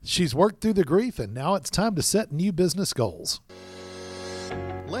She's worked through the grief, and now it's time to set new business goals.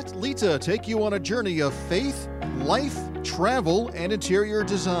 Let Lita take you on a journey of faith, life, travel, and interior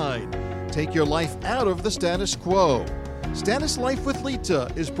design. Take your life out of the status quo. Status Life with Lita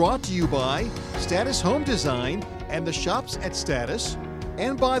is brought to you by Status Home Design and the shops at Status,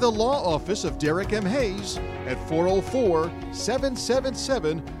 and by the law office of Derek M. Hayes at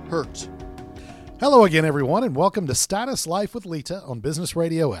 404-777-HURT. Hello again, everyone, and welcome to Status Life with Lita on Business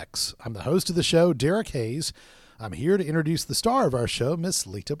Radio X. I'm the host of the show, Derek Hayes. I'm here to introduce the star of our show, Miss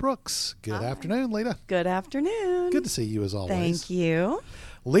Lita Brooks. Good afternoon, Lita. Good afternoon. Good to see you as always. Thank you.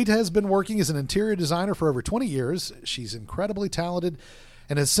 Lita has been working as an interior designer for over 20 years. She's incredibly talented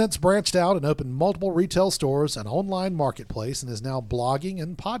and has since branched out and opened multiple retail stores, an online marketplace, and is now blogging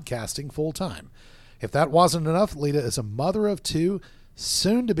and podcasting full-time. If that wasn't enough, Lita is a mother of two,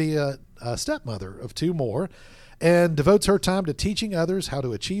 soon to be a stepmother of two more, and devotes her time to teaching others how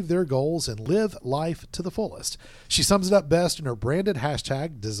to achieve their goals and live life to the fullest. She sums it up best in her branded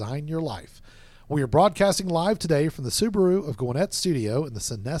hashtag, Design Your Life. We are broadcasting live today from the Subaru of Gwinnett studio in the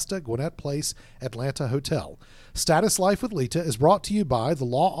Sonesta Gwinnett Place Atlanta Hotel. Status Life with Lita is brought to you by the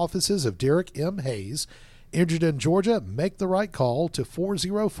law offices of Derek M. Hayes. Injured in Georgia? Make the right call to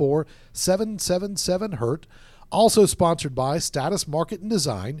 404-777-HURT. Also sponsored by Status Market and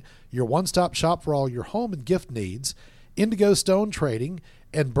Design, your one-stop shop for all your home and gift needs, Indigo Stone Trading,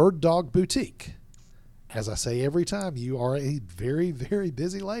 and Bird Dog Boutique. As I say every time, you are a very, very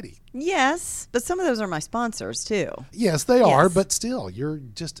busy lady. Yes, but some of those are my sponsors too. Yes, they are, but still, you're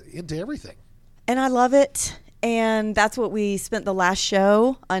just into everything. And I love it. And that's what we spent the last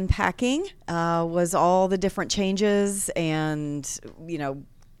show unpacking, was all the different changes. And, you know,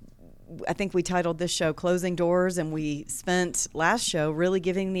 I think we titled this show Closing Doors, and we spent last show really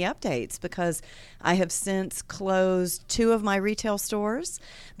giving the updates because I have since closed two of my retail stores.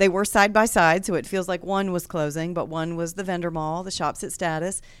 They were side by side, so it feels like one was closing, but one was the vendor mall, the shops at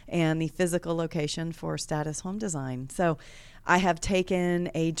Status, and the physical location for Status Home Design. So I have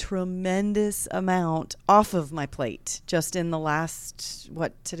taken a tremendous amount off of my plate just in the last,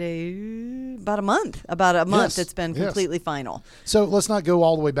 about a month. Yes, It's been completely final. So let's not go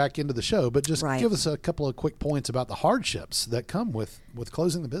all the way back into the show, but just Right. give us a couple of quick points about the hardships that come with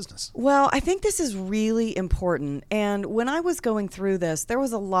closing the business. Well, I think this is really important. And when I was going through this, there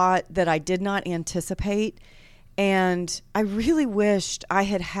was a lot that I did not anticipate. And I really wished I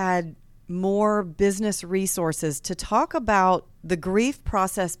had had more business resources to talk about the grief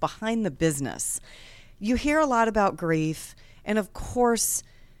process behind the business. You hear a lot about grief, and of course,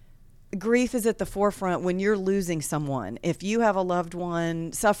 grief is at the forefront when you're losing someone. If you have a loved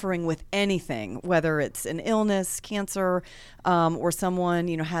one suffering with anything, whether it's an illness, cancer, or someone,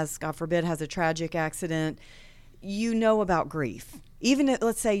 has, God forbid, has a tragic accident, you know about grief. Even if,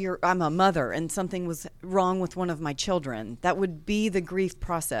 let's say I'm a mother and something was wrong with one of my children, that would be the grief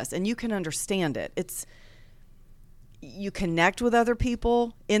process, and you can understand it. You connect with other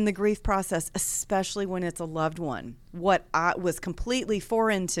people in the grief process, especially when it's a loved one. What was completely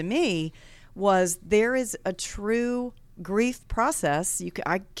foreign to me was there is a true grief process.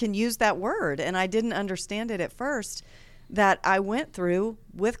 I can use that word, and I didn't understand it at first, that I went through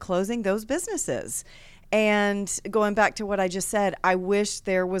with closing those businesses. And going back to what I just said, I wish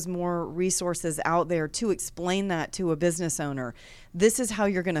there was more resources out there to explain that to a business owner. This is how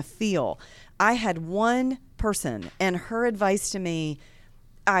you're going to feel. I had one person, and her advice to me,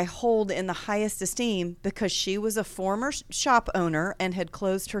 I hold in the highest esteem because she was a former shop owner and had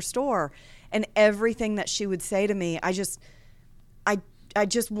closed her store. And everything that she would say to me, I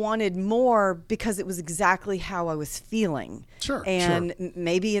just wanted more because it was exactly how I was feeling. Sure. And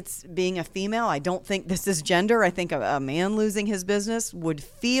maybe it's being a female. I don't think this is gender. I think a man losing his business would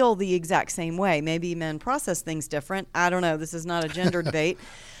feel the exact same way. Maybe men process things different. I don't know. This is not a gender debate.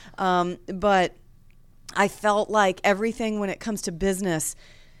 But I felt like everything when it comes to business,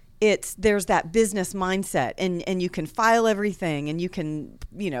 there's that business mindset, and you can file everything, and you can,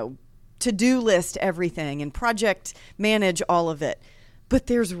 to-do list everything and project manage all of it. But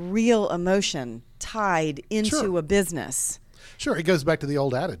there's real emotion tied into a business. Sure. It goes back to the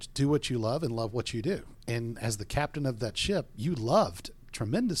old adage, do what you love and love what you do. And as the captain of that ship, you loved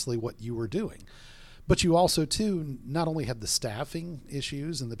tremendously what you were doing. But you also, too, not only had the staffing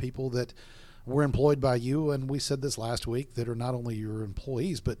issues and the people that were employed by you, and we said this last week, that are not only your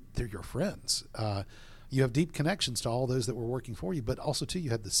employees, but they're your friends. You have deep connections to all those that were working for you, but also, too, you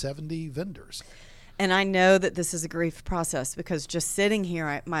had the 70 vendors. And I know that this is a grief process because just sitting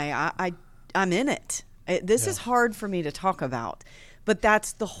here, I'm in it. This is hard for me to talk about, but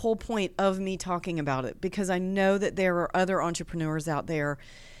that's the whole point of me talking about it, because I know that there are other entrepreneurs out there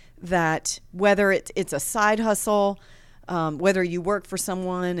that whether it's a side hustle, whether you work for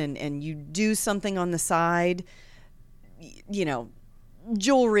someone and you do something on the side, you know,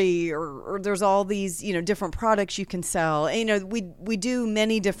 jewelry or there's all these, you know, different products you can sell. And, you know, we do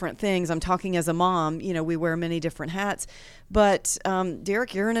many different things. I'm talking as a mom, you know, we wear many different hats. But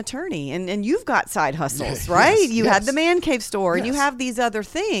Derek, you're an attorney and you've got side hustles, right? Yes, you had the Man Cave store and you Yes. have these other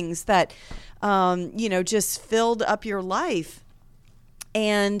things that, you know, just filled up your life.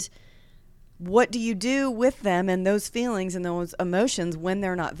 And what do you do with them and those feelings and those emotions when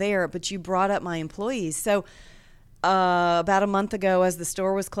they're not there? But you brought up my employees. So about a month ago, as the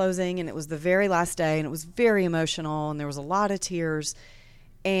store was closing and it was the very last day and it was very emotional and there was a lot of tears,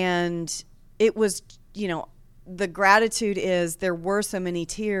 and it was, you know, the gratitude is there were so many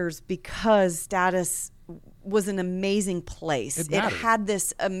tears because Status was an amazing place. It had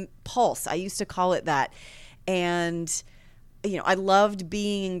this pulse. I used to call it that. And you know, I loved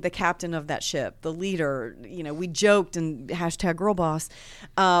being the captain of that ship, the leader. You know, we joked and hashtag girl boss.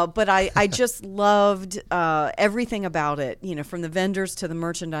 But I just loved everything about it, you know, from the vendors to the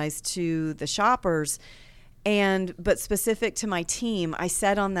merchandise to the shoppers. But specific to my team, I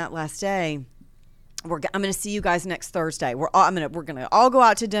said on that last day, I'm going to see you guys next Thursday. We're going to all go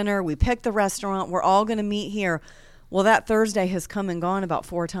out to dinner. We picked the restaurant. We're all going to meet here. Well, that Thursday has come and gone about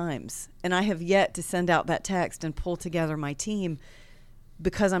 4 times, and I have yet to send out that text and pull together my team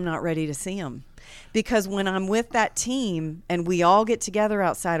because I'm not ready to see them. Because when I'm with that team and we all get together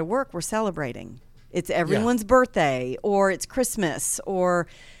outside of work, we're celebrating. It's everyone's birthday, or it's Christmas, or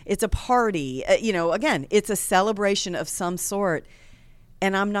it's a party. You know, again, it's a celebration of some sort,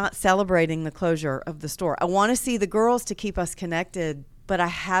 and I'm not celebrating the closure of the store. I want to see the girls to keep us connected, but I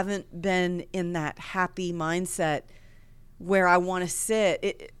haven't been in that happy mindset where I want to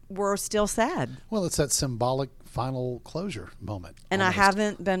sit. We're still sad. Well, it's that symbolic final closure moment. And almost. I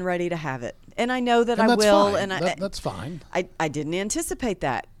haven't been ready to have it. And I know that And I that's will. fine. And That's fine. I didn't anticipate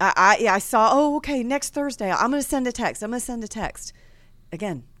that. I saw, okay, next Thursday, I'm going to send a text.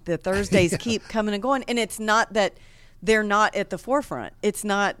 Again, the Thursdays keep coming and going. And it's not that they're not at the forefront. It's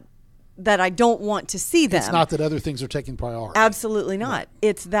not that I don't want to see them. It's not that other things are taking priority. Absolutely not. Right.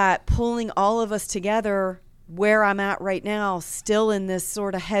 It's that pulling all of us together where I'm at right now, still in this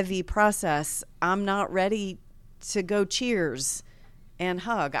sort of heavy process. I'm not ready to go cheers and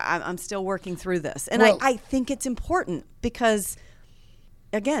hug. I'm still working through this. And I think it's important because,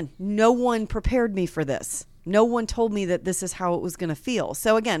 again, no one prepared me for this. No one told me that this is how it was going to feel.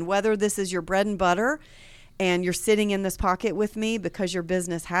 So, again, whether this is your bread and butter and you're sitting in this pocket with me because your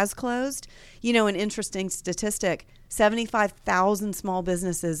business has closed, you know, an interesting statistic, 75,000 small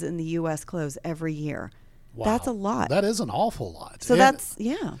businesses in the U.S. close every year. Wow. That's a lot. That is an awful lot. So And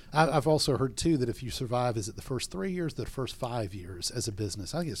yeah. I've also heard, too, that if you survive, is it the first 3 years, the first 5 years as a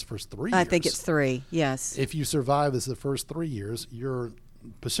business? I think it's the first 3 years. I think it's 3, yes. If you survive as the first 3 years, your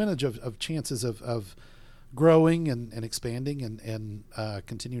percentage of chances of growing and expanding and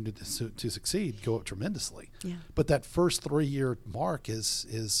continuing to succeed go up tremendously. Yeah. But that first 3-year mark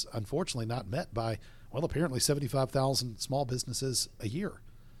is unfortunately not met by, well, apparently 75,000 small businesses a year.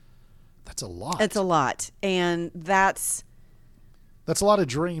 That's a lot. It's a lot. And that's a lot of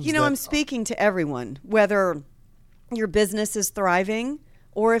dreams. You know, I'm speaking to everyone, whether your business is thriving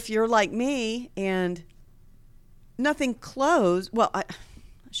or if you're like me and nothing closed. Well, I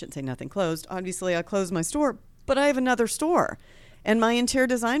shouldn't say nothing closed. Obviously, I closed my store, but I have another store and my interior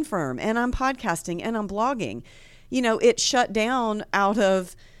design firm, and I'm podcasting and I'm blogging. You know, it shut down out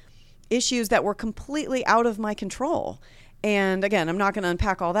of issues that were completely out of my control. And again, I'm not going to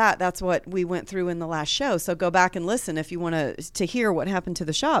unpack all that. That's what we went through in the last show. So go back and listen if you want to hear what happened to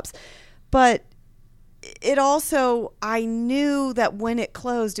the shops. But it also, I knew that when it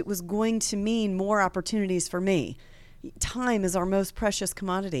closed, it was going to mean more opportunities for me. Time is our most precious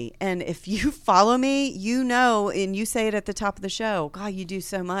commodity. And if you follow me, you know, and you say it at the top of the show, God, you do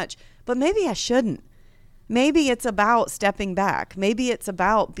so much. But maybe I shouldn't. Maybe it's about stepping back. Maybe it's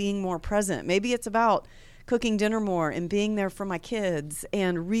about being more present. Maybe it's about cooking dinner more and being there for my kids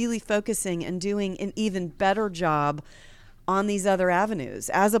and really focusing and doing an even better job on these other avenues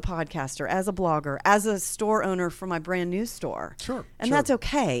as a podcaster, as a blogger, as a store owner for my brand new store. Sure. And that's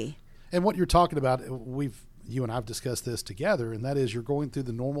okay. And what you're talking about, you and I've discussed this together, and that is you're going through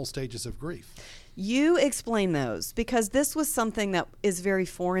the normal stages of grief. You explain those, because this was something that is very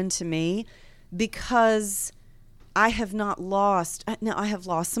foreign to me, because I have not lost. Now, I have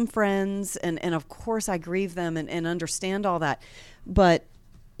lost some friends, and of course I grieve them and understand all that. But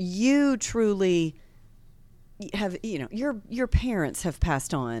you truly have, you know, your parents have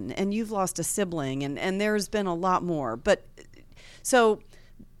passed on, and you've lost a sibling, and there's been a lot more. But so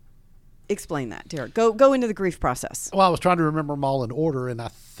Explain that, Derek. Go into the grief process. Well, I was trying to remember them all in order, and I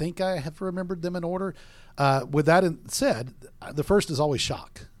think I have remembered them in order. With that said, the first is always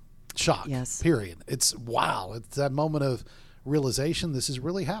shock. Shock, yes. Period. It's wow. It's that moment of realization this is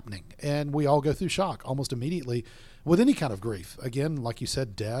really happening. And we all go through shock almost immediately with any kind of grief. Again, like you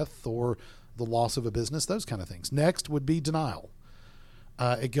said, death or the loss of a business, those kind of things. Next would be denial.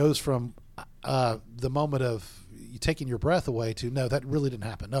 It goes from the moment of you taking your breath away to, no, that really didn't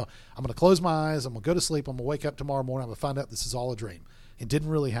happen. No, I'm going to close my eyes. I'm going to go to sleep. I'm going to wake up tomorrow morning. I'm going to find out this is all a dream. It didn't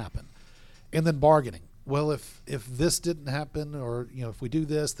really happen. And then bargaining. Well, if this didn't happen, or if we do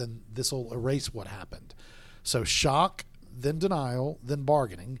this, then this will erase what happened. So shock, then denial, then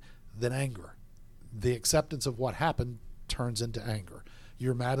bargaining, then anger. The acceptance of what happened turns into anger.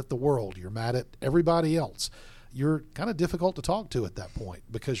 You're mad at the world. You're mad at everybody else. You're kind of difficult to talk to at that point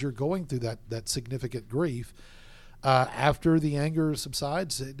because you're going through that significant grief. After the anger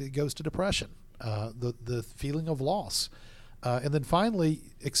subsides, it goes to depression, the feeling of loss. And then finally,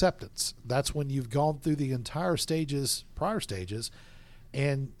 acceptance. That's when you've gone through the entire prior stages,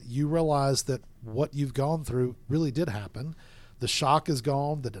 and you realize that what you've gone through really did happen. The shock is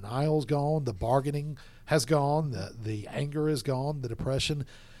gone, the denial is gone, the bargaining has gone, the anger is gone, the depression.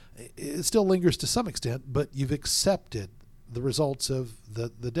 It still lingers to some extent, but you've accepted the results of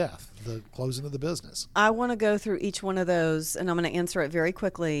the death, the closing of the business. I want to go through each one of those, and I'm going to answer it very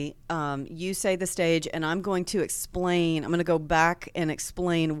quickly. You say the stage, and I'm going to explain. I'm going to go back and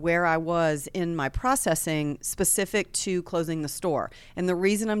explain where I was in my processing specific to closing the store. And the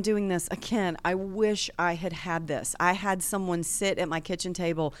reason I'm doing this, again, I wish I had this. I had someone sit at my kitchen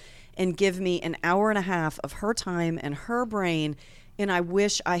table and give me an hour and a half of her time and her brain. And I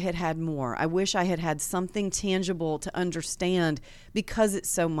wish I had more. I wish I had something tangible to understand because it's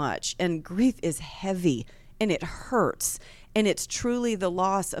so much. And grief is heavy and it hurts. And it's truly the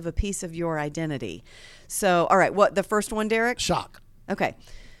loss of a piece of your identity. So, all right, what the first one, Derek? Shock. Okay.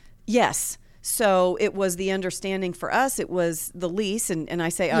 Yes. So it was the understanding for us. It was the lease. And I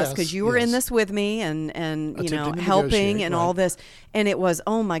say us because you were in this with me and helping and all this. And it was,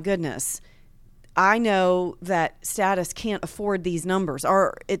 oh my goodness. I know that Status can't afford these numbers,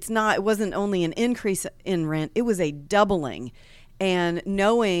 or it wasn't only an increase in rent, it was a doubling. And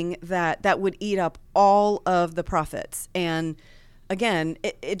knowing that would eat up all of the profits. And again,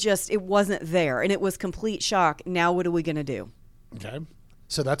 it wasn't there, and it was complete shock. Now what are we going to do? Okay.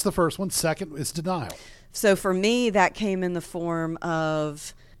 So that's the first one. Second is denial. So for me, that came in the form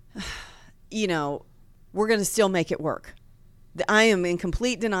of, we're going to still make it work. I am in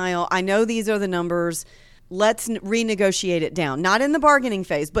complete denial. I know these are the numbers. Let's renegotiate it down. Not in the bargaining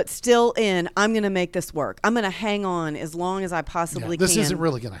phase, but still I'm going to make this work. I'm going to hang on as long as I possibly can. This isn't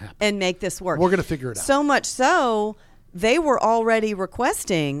really going to happen. And make this work. We're going to figure it out. So much so, they were already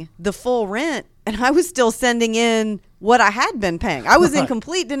requesting the full rent, and I was still sending in what I had been paying. I was in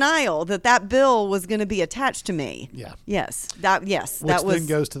complete denial that bill was going to be attached to me. Yeah. Yes. Which that was, then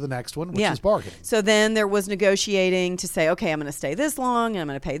goes to the next one, which is bargaining. So then there was negotiating to say, okay, I'm going to stay this long, and I'm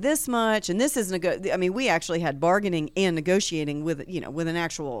going to pay this much, and this is we actually had bargaining and negotiating with an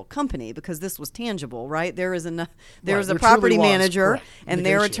actual company because this was tangible, right? There is a property manager and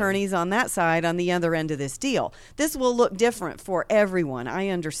their attorneys on that side on the other end of this deal. This will look different for everyone. I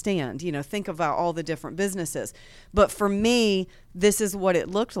understand. Think about all the different businesses. But for me, this is what it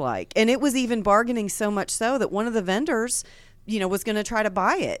looked like. And it was even bargaining so much so that one of the vendors, was going to try to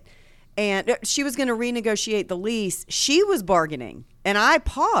buy it. And she was going to renegotiate the lease. She was bargaining. And I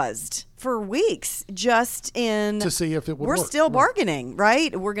paused for weeks just to see if it would work. We're still bargaining,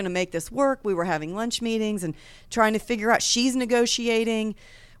 right? We're going to make this work. We were having lunch meetings and trying to figure out. She's negotiating.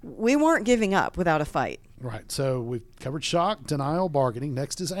 We weren't giving up without a fight. Right. So we've covered shock, denial, bargaining.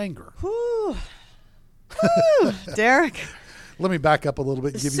 Next is anger. Whew. Derek. Let me back up a little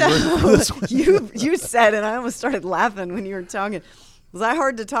bit and give you this one. You said it. I almost started laughing when you were talking. Was I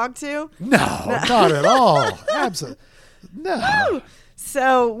hard to talk to? No, not at all. Absolutely. No.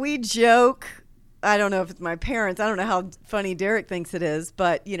 So we joke. I don't know if it's my parents. I don't know how funny Derek thinks it is,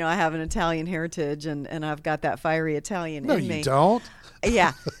 but I have an Italian heritage and I've got that fiery Italian in me. No, you don't.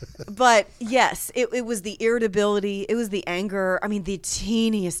 Yeah. But yes, it was the irritability. It was the anger. I mean, the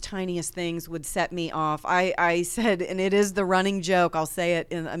teeniest, tiniest things would set me off. I said, and it is the running joke, I'll say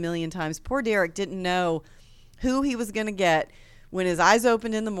it a million times, poor Derek didn't know who he was going to get when his eyes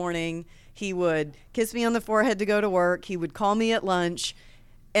opened in the morning. He would kiss me on the forehead to go to work. He would call me at lunch.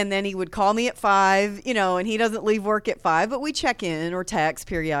 And then he would call me at 5, and he doesn't leave work at 5, but we check in or text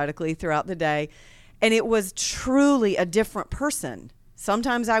periodically throughout the day. And it was truly a different person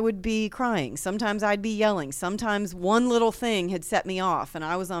Sometimes I would be crying. Sometimes I'd be yelling. Sometimes one little thing had set me off and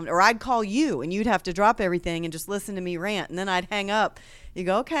I was on, or I'd call you and you'd have to drop everything and just listen to me rant. And then I'd hang up. You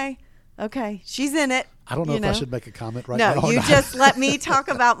go, okay, she's in it. I don't know if I should make a comment right now. No, you just let me talk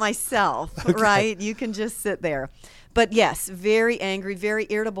about myself, Okay. right? You can just sit there. But yes, very angry, very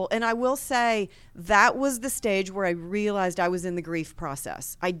irritable. And I will say that was the stage where I realized I was in the grief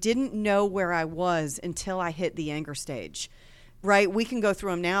process. I didn't know where I was until I hit the anger stage, right? We can go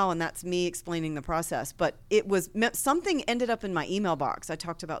through them now, and that's me explaining the process. But it was something ended up in my email box. I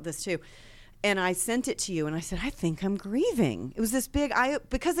talked about this too. And I sent it to you, and I said, I think I'm grieving. It was this big,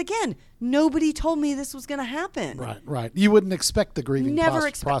 because again, nobody told me this was going to happen. Right. You wouldn't expect the grieving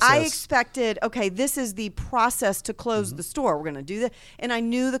process. I expected, okay, this is the process to close the store. We're going to do that. And I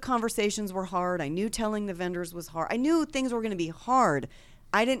knew the conversations were hard. I knew telling the vendors was hard. I knew things were going to be hard.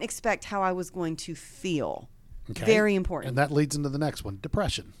 I didn't expect how I was going to feel. Okay. Very important. And that leads into the next one,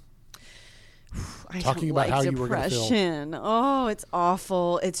 depression. Talking about how you were going to feel. Depression. Oh, it's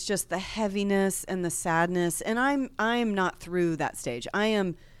awful. It's just the heaviness and the sadness. And I'm not through that stage. I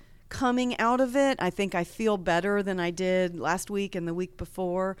am coming out of it. I think I feel better than I did last week and the week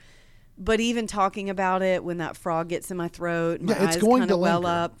before. But even talking about it, when that frog gets in my throat, my eyes kind of well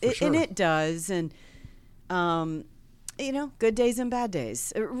up. And it does. And, good days and bad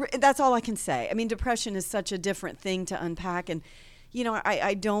days. That's all I can say. I mean, depression is such a different thing to unpack. And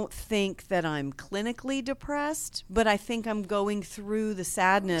I don't think that I'm clinically depressed, but I think I'm going through the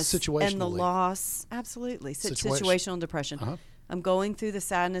sadness and the loss. Absolutely. Situational depression. Uh-huh. I'm going through the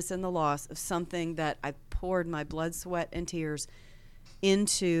sadness and the loss of something that I poured my blood, sweat, and tears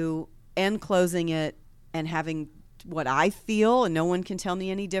into, and closing it and having what I feel, and no one can tell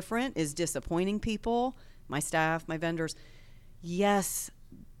me any different, is disappointing people, my staff, my vendors. Yes,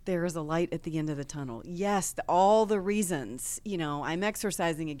 there is a light at the end of the tunnel. Yes, all the reasons, I'm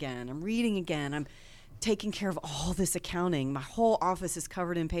exercising again, I'm reading again, I'm taking care of all this accounting. My whole office is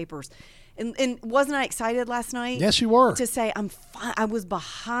covered in papers. And wasn't I excited last night? Yes, you were. To say I was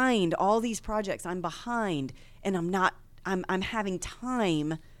behind all these projects. I'm behind, and I'm having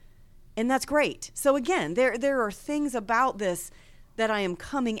time, and that's great. So again, there are things about this that I am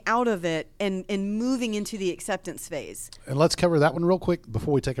coming out of it and moving into the acceptance phase. And let's cover that one real quick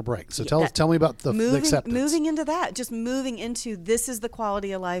before we take a break. So tell me about the acceptance. Moving into that, just moving into, this is the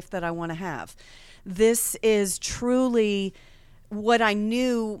quality of life that I want to have. This is truly what I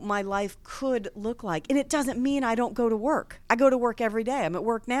knew my life could look like. And it doesn't mean I don't go to work. I go to work every day. I'm at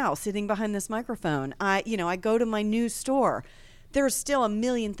work now, sitting behind this microphone. I go to my new store. There's still a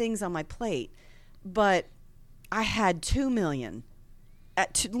million things on my plate, but I had 2 million.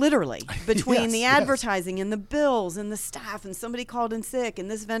 Literally, between the advertising and the bills and the staff, and somebody called in sick,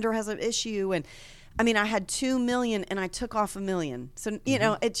 and this vendor has an issue, and I had 2 million, and I took off $1 million. So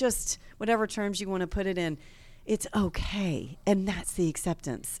it just, whatever terms you want to put it in, it's okay, and that's the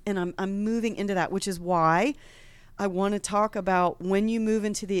acceptance. And I'm moving into that, which is why I want to talk about, when you move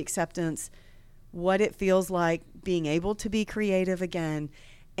into the acceptance, what it feels like being able to be creative again,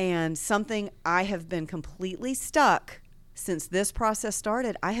 and something I have been completely stuck. Since this process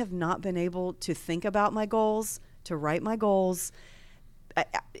started, I have not been able to think about my goals, to write my goals.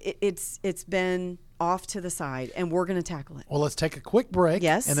 It's been off to the side, and we're going to tackle it. Well, let's take a quick break.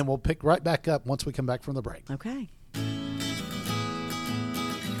 Yes. And then we'll pick right back up once we come back from the break. Okay.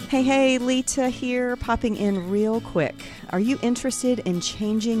 Hey, Lita here, popping in real quick. Are you interested in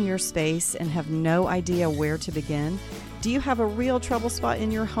changing your space and have no idea where to begin? Do you have a real trouble spot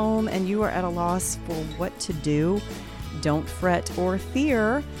in your home and you are at a loss for what to do? Don't fret or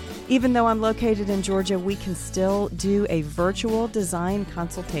fear. Even though I'm located in Georgia, we can still do a virtual design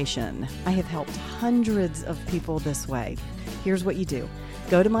consultation. I have helped hundreds of people this way. Here's what you do.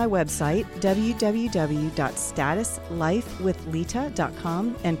 Go to my website,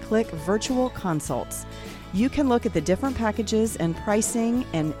 www.statuslifewithlita.com, and click Virtual Consults. You can look at the different packages and pricing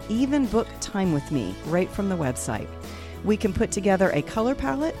and even book time with me right from the website. We can put together a color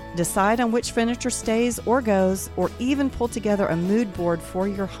palette, decide on which furniture stays or goes, or even pull together a mood board for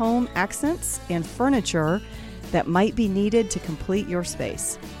your home accents and furniture that might be needed to complete your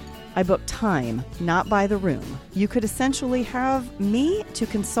space. I book time, not by the room. You could essentially have me to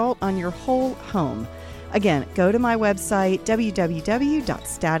consult on your whole home. Again, go to my website,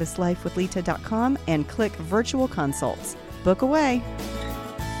 www.statuslifewithlita.com, and click Virtual Consults. Book away.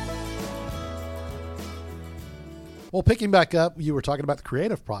 Well, picking back up, you were talking about the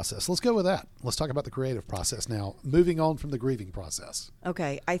creative process. Let's go with that. Let's talk about the creative process now, moving on from the grieving process.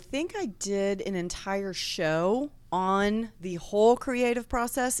 Okay, I think I did an entire show on the whole creative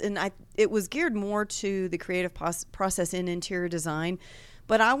process, and it was geared more to the creative process in interior design,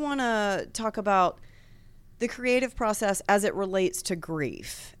 but I want to talk about the creative process as it relates to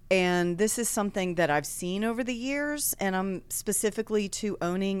grief. And this is something that I've seen over the years, and I'm specifically to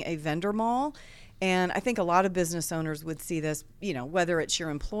owning a vendor mall. And I think a lot of business owners would see this, whether it's your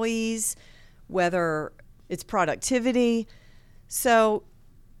employees, whether it's productivity. So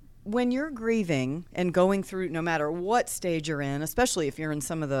when you're grieving and going through, no matter what stage you're in, especially if you're in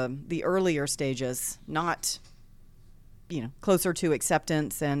some of the earlier stages, not, closer to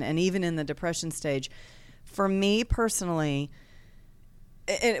acceptance and even in the depression stage, for me personally,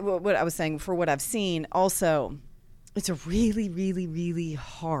 what I was saying, for what I've seen also, it's a really, really, really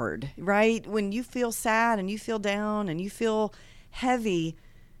hard, right? When you feel sad and you feel down and you feel heavy,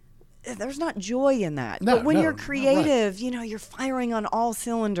 there's not joy in that. But when you're creative, you're firing on all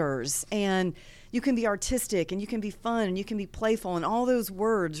cylinders, and you can be artistic and you can be fun and you can be playful, and all those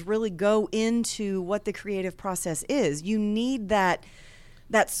words really go into what the creative process is. You need that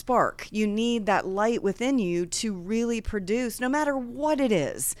spark. You need that light within you to really produce, no matter what it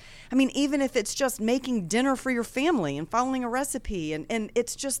is. I mean, even if it's just making dinner for your family and following a recipe, and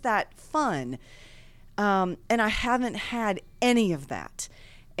it's just that fun. And I haven't had any of that.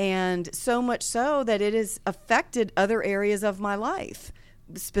 And so much so that it has affected other areas of my life,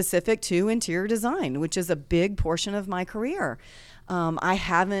 specific to interior design, which is a big portion of my career. I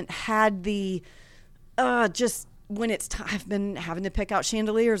haven't had the when it's I've been having to pick out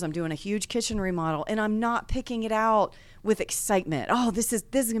chandeliers. I'm doing a huge kitchen remodel, and I'm not picking it out with excitement. Oh, this is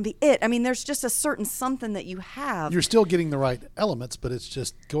going to be it. I mean, there's just a certain something that you have. You're still getting the right elements, but it's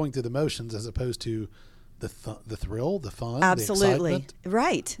just going through the motions as opposed to the thrill, the fun, Absolutely. the excitement.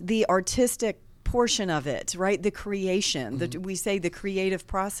 Right. The artistic portion of it, right? The creation. We say the creative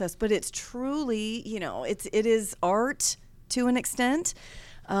process, but it's truly, it is art to an extent.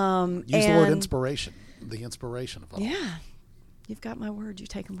 Use the word inspiration. The inspiration of it all. Yeah. You've got my word. You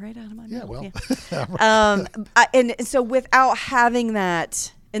take them right out of my mouth. Yeah, well. And so without having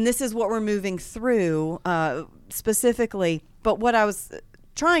that, and this is what we're moving through specifically, but what I was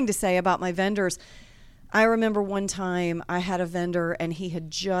trying to say about my vendors, I remember one time I had a vendor, and he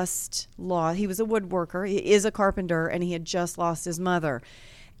had just lost, he was a woodworker, he is a carpenter, and he had just lost his mother.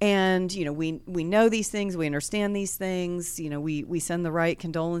 And, we know these things, we understand these things, we send the right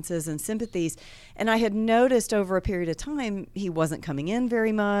condolences and sympathies. And I had noticed over a period of time, he wasn't coming in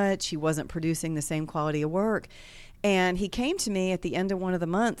very much, he wasn't producing the same quality of work. And he came to me at the end of one of the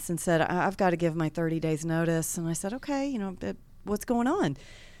months and said, I've got to give my 30 days notice. And I said, okay, what's going on?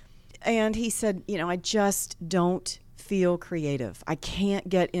 And he said, I just don't feel creative. I can't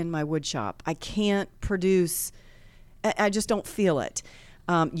get in my wood shop. I can't produce. I just don't feel it.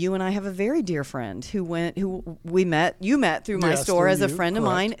 You and I have a very dear friend who you met through my store as a friend of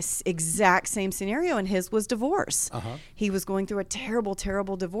mine. Exact same scenario, and his was divorce. Uh-huh. He was going through a terrible,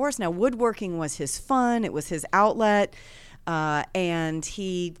 terrible divorce. Now, woodworking was his fun. It was his outlet. And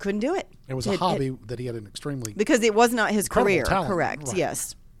he couldn't do it. It was a hobby that he had an extremely... Because it was not his career. Talent. Correct, right.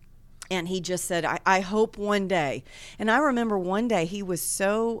 Yes. And he just said, I hope one day. And I remember one day he was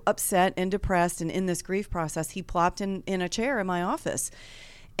so upset and depressed and in this grief process, he plopped in a chair in my office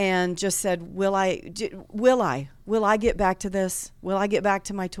and just said, will I get back to this? Will I get back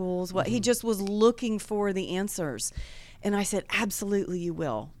to my tools? Well, he just was looking for the answers. And I said, absolutely you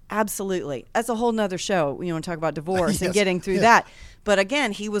will. Absolutely. That's a whole nother show. We want to talk about divorce Yes. and getting through that. But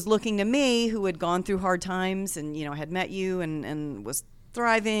again, he was looking to me, who had gone through hard times and, had met you and was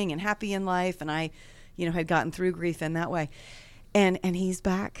thriving and happy in life, and I, had gotten through grief in that way, and he's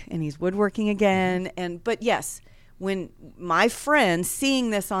back and he's woodworking again, but yes, when my friends seeing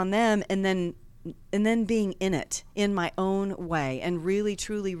this on them, and then being in it in my own way, and really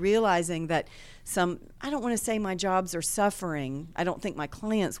truly realizing that I don't want to say my jobs are suffering. I don't think my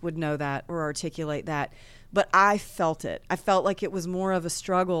clients would know that or articulate that, but I felt it. I felt like it was more of a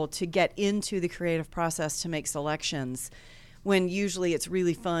struggle to get into the creative process to make selections, when usually it's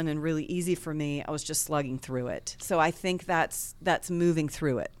really fun and really easy for me. I was just slugging through it. So I think that's moving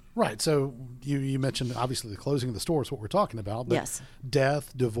through it. Right. So you mentioned, obviously, the closing of the store is what we're talking about. But yes.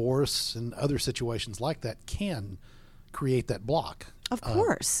 Death, divorce, and other situations like that can create that block. Of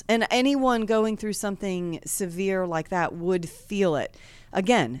course. And anyone going through something severe like that would feel it.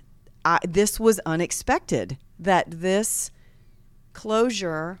 Again, this was unexpected, that this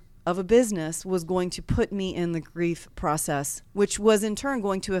closure of a business was going to put me in the grief process, which was in turn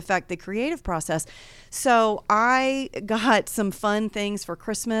going to affect the creative process. So I got some fun things for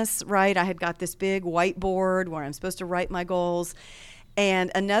Christmas, right? I had got this big whiteboard where I'm supposed to write my goals.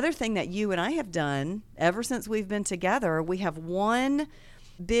 And another thing that you and I have done ever since we've been together, we have one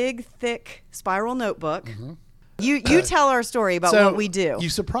big, thick spiral notebook. Mm-hmm. You tell our story about what we do. You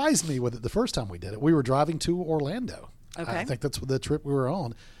surprised me with it the first time we did it. We were driving to Orlando. Okay. I think that's the trip we were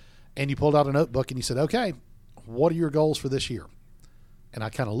on. And you pulled out a notebook and you said, okay, what are your goals for this year? And I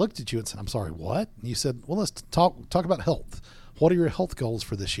kind of looked at you and said, I'm sorry, what? And you said, well, let's talk about health. What are your health goals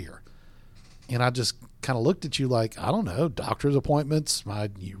for this year? And I just kind of looked at you like, I don't know, doctor's appointments, my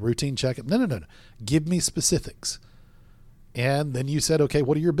routine checkup. No. Give me specifics. And then you said, okay,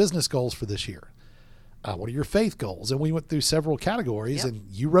 what are your business goals for this year? What are your faith goals? And we went through several categories, and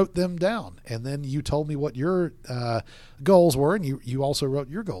you wrote them down. And then you told me what your goals were, and you also wrote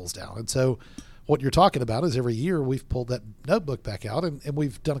your goals down. And so what you're talking about is every year we've pulled that notebook back out, and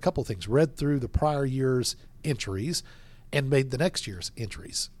we've done a couple of things, read through the prior year's entries and made the next year's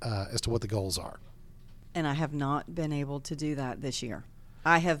entries as to what the goals are. And I have not been able to do that this year.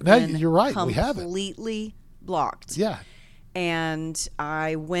 I have No, been you're right. completely blocked. Yeah. And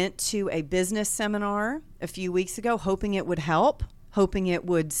I went to a business seminar a few weeks ago, hoping it would help, hoping it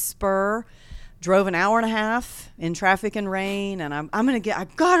would spur. Drove an hour and a half in traffic and rain, and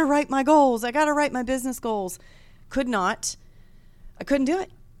I've got to write my goals. I got to write my business goals. I couldn't do it.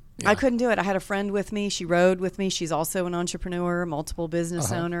 Yeah. I couldn't do it. I had a friend with me. She rode with me. She's also an entrepreneur, multiple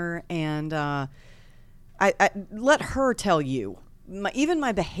business owner. And I let her tell you, even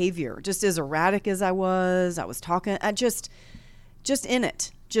my behavior, just as erratic as I was talking, I just in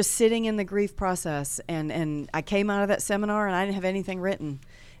it, just sitting in the grief process. And I came out of that seminar and I didn't have anything written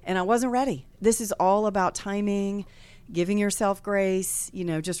and I wasn't ready. This is all about timing, giving yourself grace,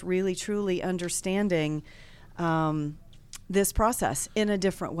 just really, truly understanding this process in a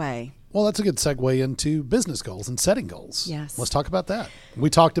different way. Well, that's a good segue into business goals and setting goals. Yes. Let's talk about that. We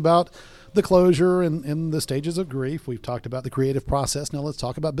talked about the closure and the stages of grief. We've talked about the creative process. Now let's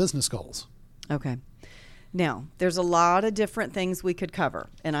talk about business goals. Okay. Now, there's a lot of different things we could cover,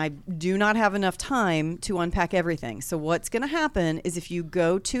 and I do not have enough time to unpack everything. So what's going to happen is if you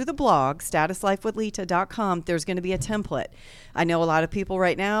go to the blog, statuslifewithlita.com, there's going to be a template. I know a lot of people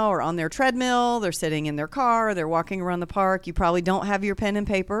right now are on their treadmill, they're sitting in their car, they're walking around the park. You probably don't have your pen and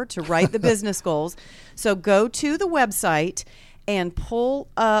paper to write the business goals. So go to the website and pull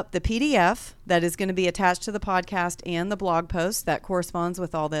up the PDF that is going to be attached to the podcast and the blog post that corresponds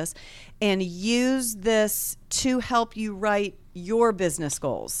with all this, and use this to help you write your business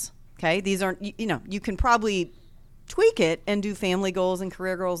goals. Okay? These aren't, you can probably tweak it and do family goals and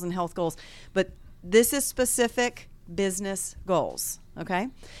career goals and health goals, but this is specific business goals. Okay?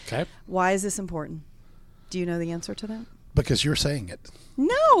 Okay. Why is this important? Do you know the answer to that? Because you're saying it.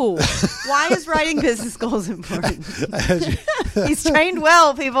 No. Why is writing business goals important? He's trained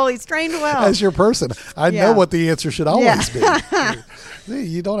well, people. He's trained well. As your person, I know what the answer should always be.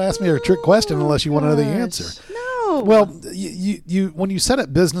 You don't ask me a trick question unless you want to know the answer. No. Well, you when you set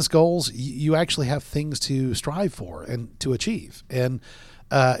up business goals, you actually have things to strive for and to achieve, and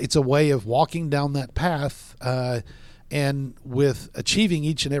it's a way of walking down that path. And with achieving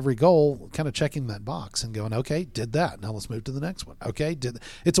each and every goal, kind of checking that box and going, okay, did that. Now let's move to the next one. Okay,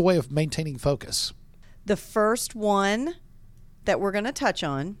 it's a way of maintaining focus. The first one that we're going to touch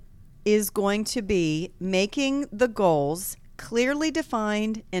on is going to be making the goals clearly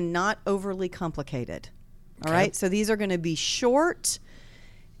defined and not overly complicated. All right, so these are going to be short.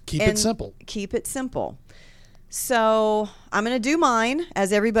 Keep it simple. Keep it simple. So I'm going to do mine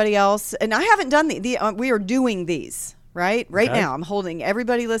as everybody else. And I haven't done we are doing these. Right now, I'm holding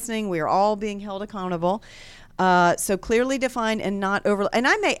everybody listening. We are all being held accountable. So clearly defined and not over. And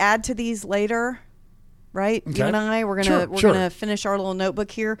I may add to these later, right? Okay. You and I, we're gonna finish our little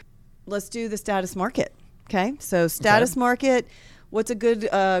notebook here. Let's do the status market. Okay. So status market. What's a good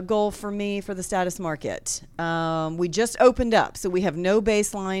goal for me for the status market? We just opened up, so we have no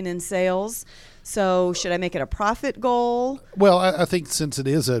baseline in sales. So should I make it a profit goal? Well, I think since it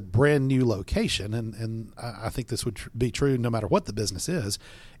is a brand new location, and I think this would be true no matter what the business is,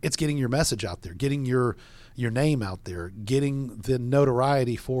 it's getting your message out there, getting your name out there, getting the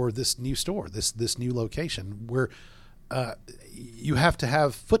notoriety for this new store, this new location where you have to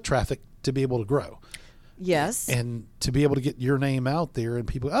have foot traffic to be able to grow. Yes. And to be able to get your name out there and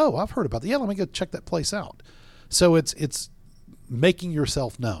people, oh, I've heard about that. Yeah, let me go check that place out. So it's making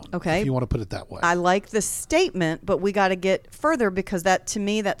yourself known, if you want to put it that way. I like the statement, but we got to get further because that, to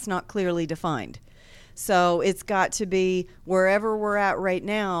me, that's not clearly defined. So it's got to be wherever we're at right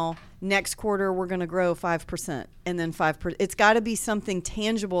now. Next quarter, we're going to grow 5% and then 5%. It's got to be something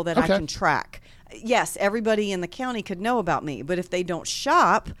tangible that I can track. Yes, everybody in the county could know about me, but if they don't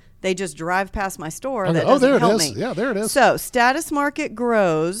shop, they just drive past my store. Okay. That doesn't help me. Yeah, there it is. So Status Market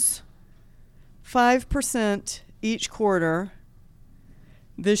grows 5% each quarter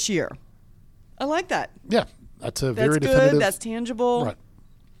this year. I like that. Yeah, that's very definitive. That's good. That's tangible. Right.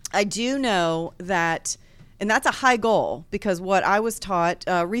 I do know that, and that's a high goal, because what I was taught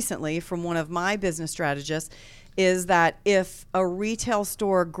recently from one of my business strategists is that if a retail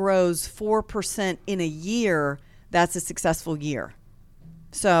store grows 4% in a year, that's a successful year.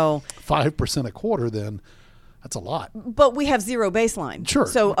 So 5% a quarter, then that's a lot. But we have zero baseline. Sure.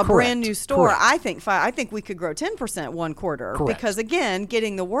 So a brand new store, Correct. I think we could grow 10% one quarter. Correct. Because again,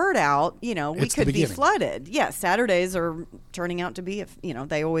 getting the word out, we It's could the be beginning. flooded. Yes, Saturdays are turning out to be,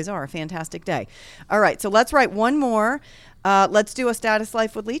 they always are a fantastic day. All right, so let's write one more. Let's do a Status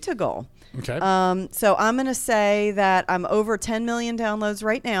Life with Lita goal. Okay. So I'm going to say that I'm over 10 million downloads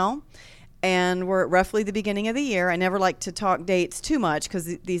right now. And we're at roughly the beginning of the year. I never like to talk dates too much because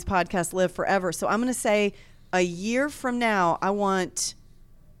these podcasts live forever. So I'm going to say a year from now, I want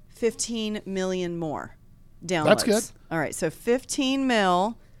 15 million more downloads. That's good. All right. So 15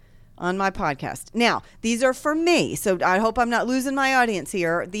 mil on my podcast. Now, these are for me. So I hope I'm not losing my audience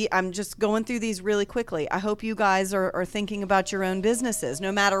here. I'm just going through these really quickly. I hope you guys are thinking about your own businesses.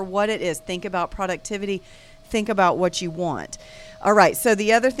 No matter what it is, think about productivity. Think about what you want. All right. So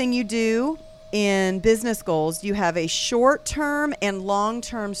the other thing you do in business goals, you have a short-term and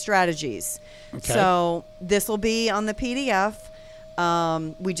long-term strategies. Okay. So this will be on the PDF.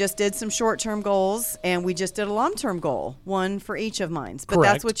 We just did some short-term goals, and we just did a long-term goal, one for each of mine. But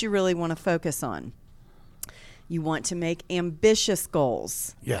Correct. that's what you really want to focus on. You want to make ambitious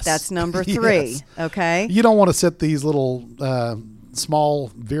goals. Yes. That's number 3. Yes. Okay. You don't want to set these little small,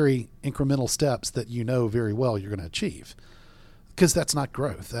 very incremental steps that you know very well you're going to achieve, because that's not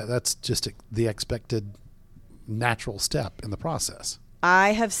growth. That's just the expected natural step in the process.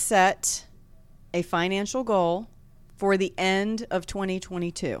 I have set a financial goal for the end of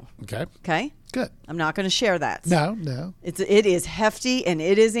 2022. Okay. Okay? Good. I'm not going to share that. No. It is hefty and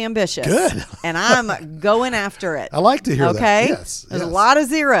it is ambitious. Good. And I'm going after it. I like to hear that. Okay? Yes. There's yes. a lot of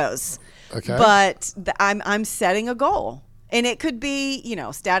zeros. Okay. But I'm setting a goal. And it could be,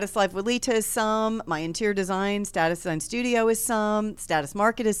 Status Life with Lita is some, my interior design, Status Design Studio is some, Status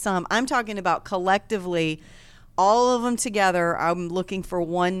Market is some. I'm talking about collectively, all of them together. I'm looking for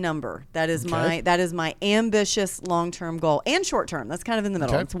one number. That is my ambitious long-term goal, and short-term. That's kind of in the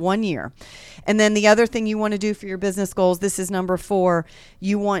middle. Okay. It's 1 year. And then the other thing you want to do for your business goals, this is number 4.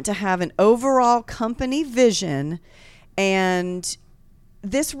 You want to have an overall company vision, and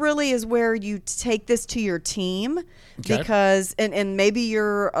this really is where you take this to your team. Okay. Because, and maybe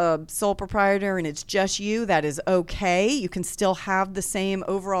you're a sole proprietor and it's just you, that is okay. You can still have the same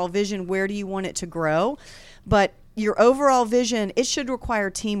overall vision. Where do you want it to grow? But your overall vision, it should require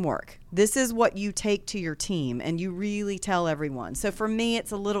teamwork. This is what you take to your team and you really tell everyone. So for me,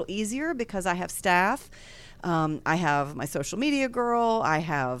 it's a little easier because I have staff. I have my social media girl. I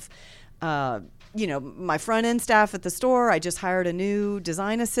have, my front end staff at the store. I just hired a new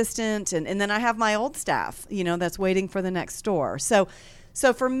design assistant, and then I have my old staff, that's waiting for the next store. So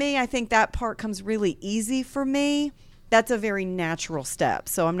for me, I think that part comes really easy for me. That's a very natural step.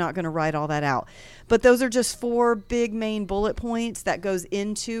 So I'm not going to write all that out. But those are just 4 big main bullet points that goes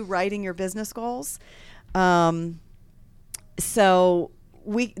into writing your business goals. So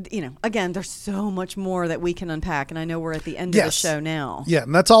we, again, there's so much more that we can unpack, and I know we're at the end of the show now. Yeah,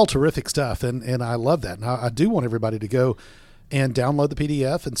 and that's all terrific stuff, and I love that. And I do want everybody to go and download the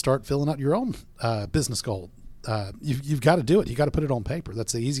PDF and start filling out your own business goal. You've got to do it. You got to put it on paper.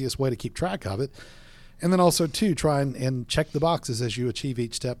 That's the easiest way to keep track of it. And then also, too, try and check the boxes as you achieve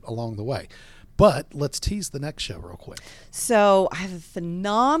each step along the way. But let's tease the next show real quick. So I have a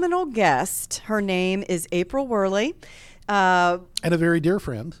phenomenal guest. Her name is April Worley. And a very dear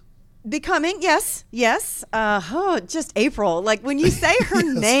friend. Becoming, yes. Just April. Like when you say her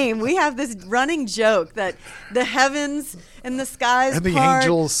name, we have this running joke that the heavens and the skies and the part.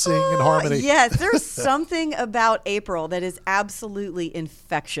 angels sing in harmony. Yes, there's something about April that is absolutely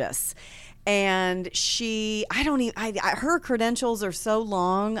infectious. And her credentials are so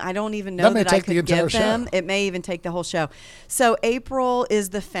long, I don't even know that I could give them. It may even take the whole show. So April is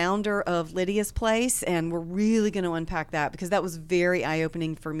the founder of Lydia's Place, and we're really going to unpack that because that was very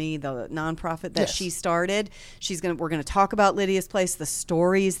eye-opening for me, the nonprofit that she started. We're going to talk about Lydia's Place, the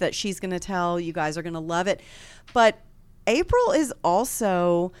stories that she's going to tell. You guys are going to love it. But April is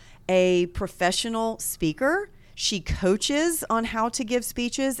also a professional speaker. She coaches on how to give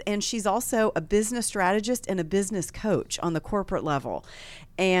speeches, and she's also a business strategist and a business coach on the corporate level.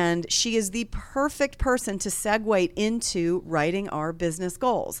 And she is the perfect person to segue into writing our business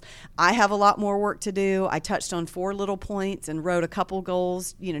goals. I have a lot more work to do. I touched on 4 little points and wrote a couple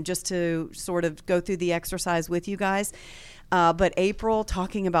goals, just to sort of go through the exercise with you guys. But April,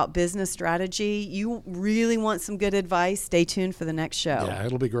 talking about business strategy, you really want some good advice. Stay tuned for the next show. Yeah,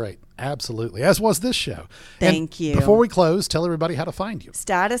 it'll be great. Absolutely. As was this show. Thank you. Before we close, tell everybody how to find you.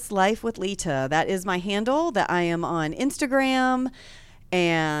 Status Life with Lita. That is my handle. That I am on Instagram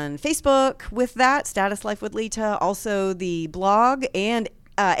and Facebook with that, Status Life with Lita. Also the blog and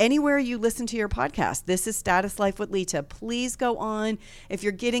anywhere you listen to your podcast. This is Status Life with Lita. Please go on. If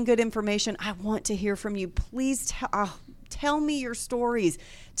you're getting good information, I want to hear from you. Please tell me your stories.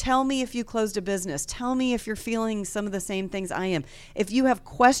 Tell me if you closed a business. Tell me if you're feeling some of the same things I am. If you have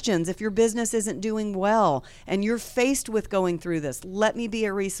questions, if your business isn't doing well and you're faced with going through this, let me be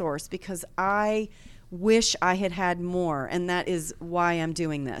a resource, because I wish I had had more, and that is why I'm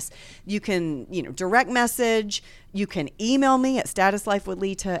doing this. You can, direct message. You can email me at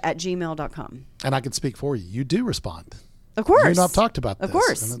statuslifewithlita@gmail.com. And I can speak for you. You do respond. Of course. You and I've talked about this. Of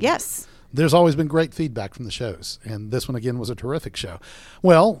course, yes. There's always been great feedback from the shows, and this one again was a terrific show.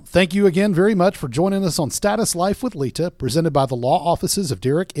 Well, thank you again very much for joining us on Status Life with Lita, presented by the law offices of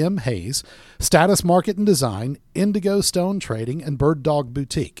Derek M. Hayes, Status Market and Design, Indigo Stone Trading, and Bird Dog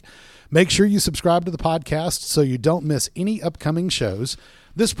Boutique. Make sure you subscribe to the podcast so you don't miss any upcoming shows.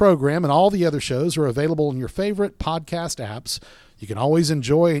 This program and all the other shows are available in your favorite podcast apps. You can always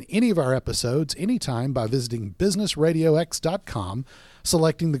enjoy any of our episodes anytime by visiting businessradiox.com,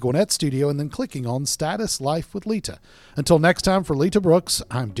 selecting the Gwinnett Studio, and then clicking on Status Life with Lita. Until next time, for Lita Brooks,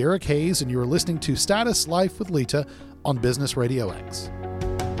 I'm Derek Hayes, and you are listening to Status Life with Lita on Business Radio X.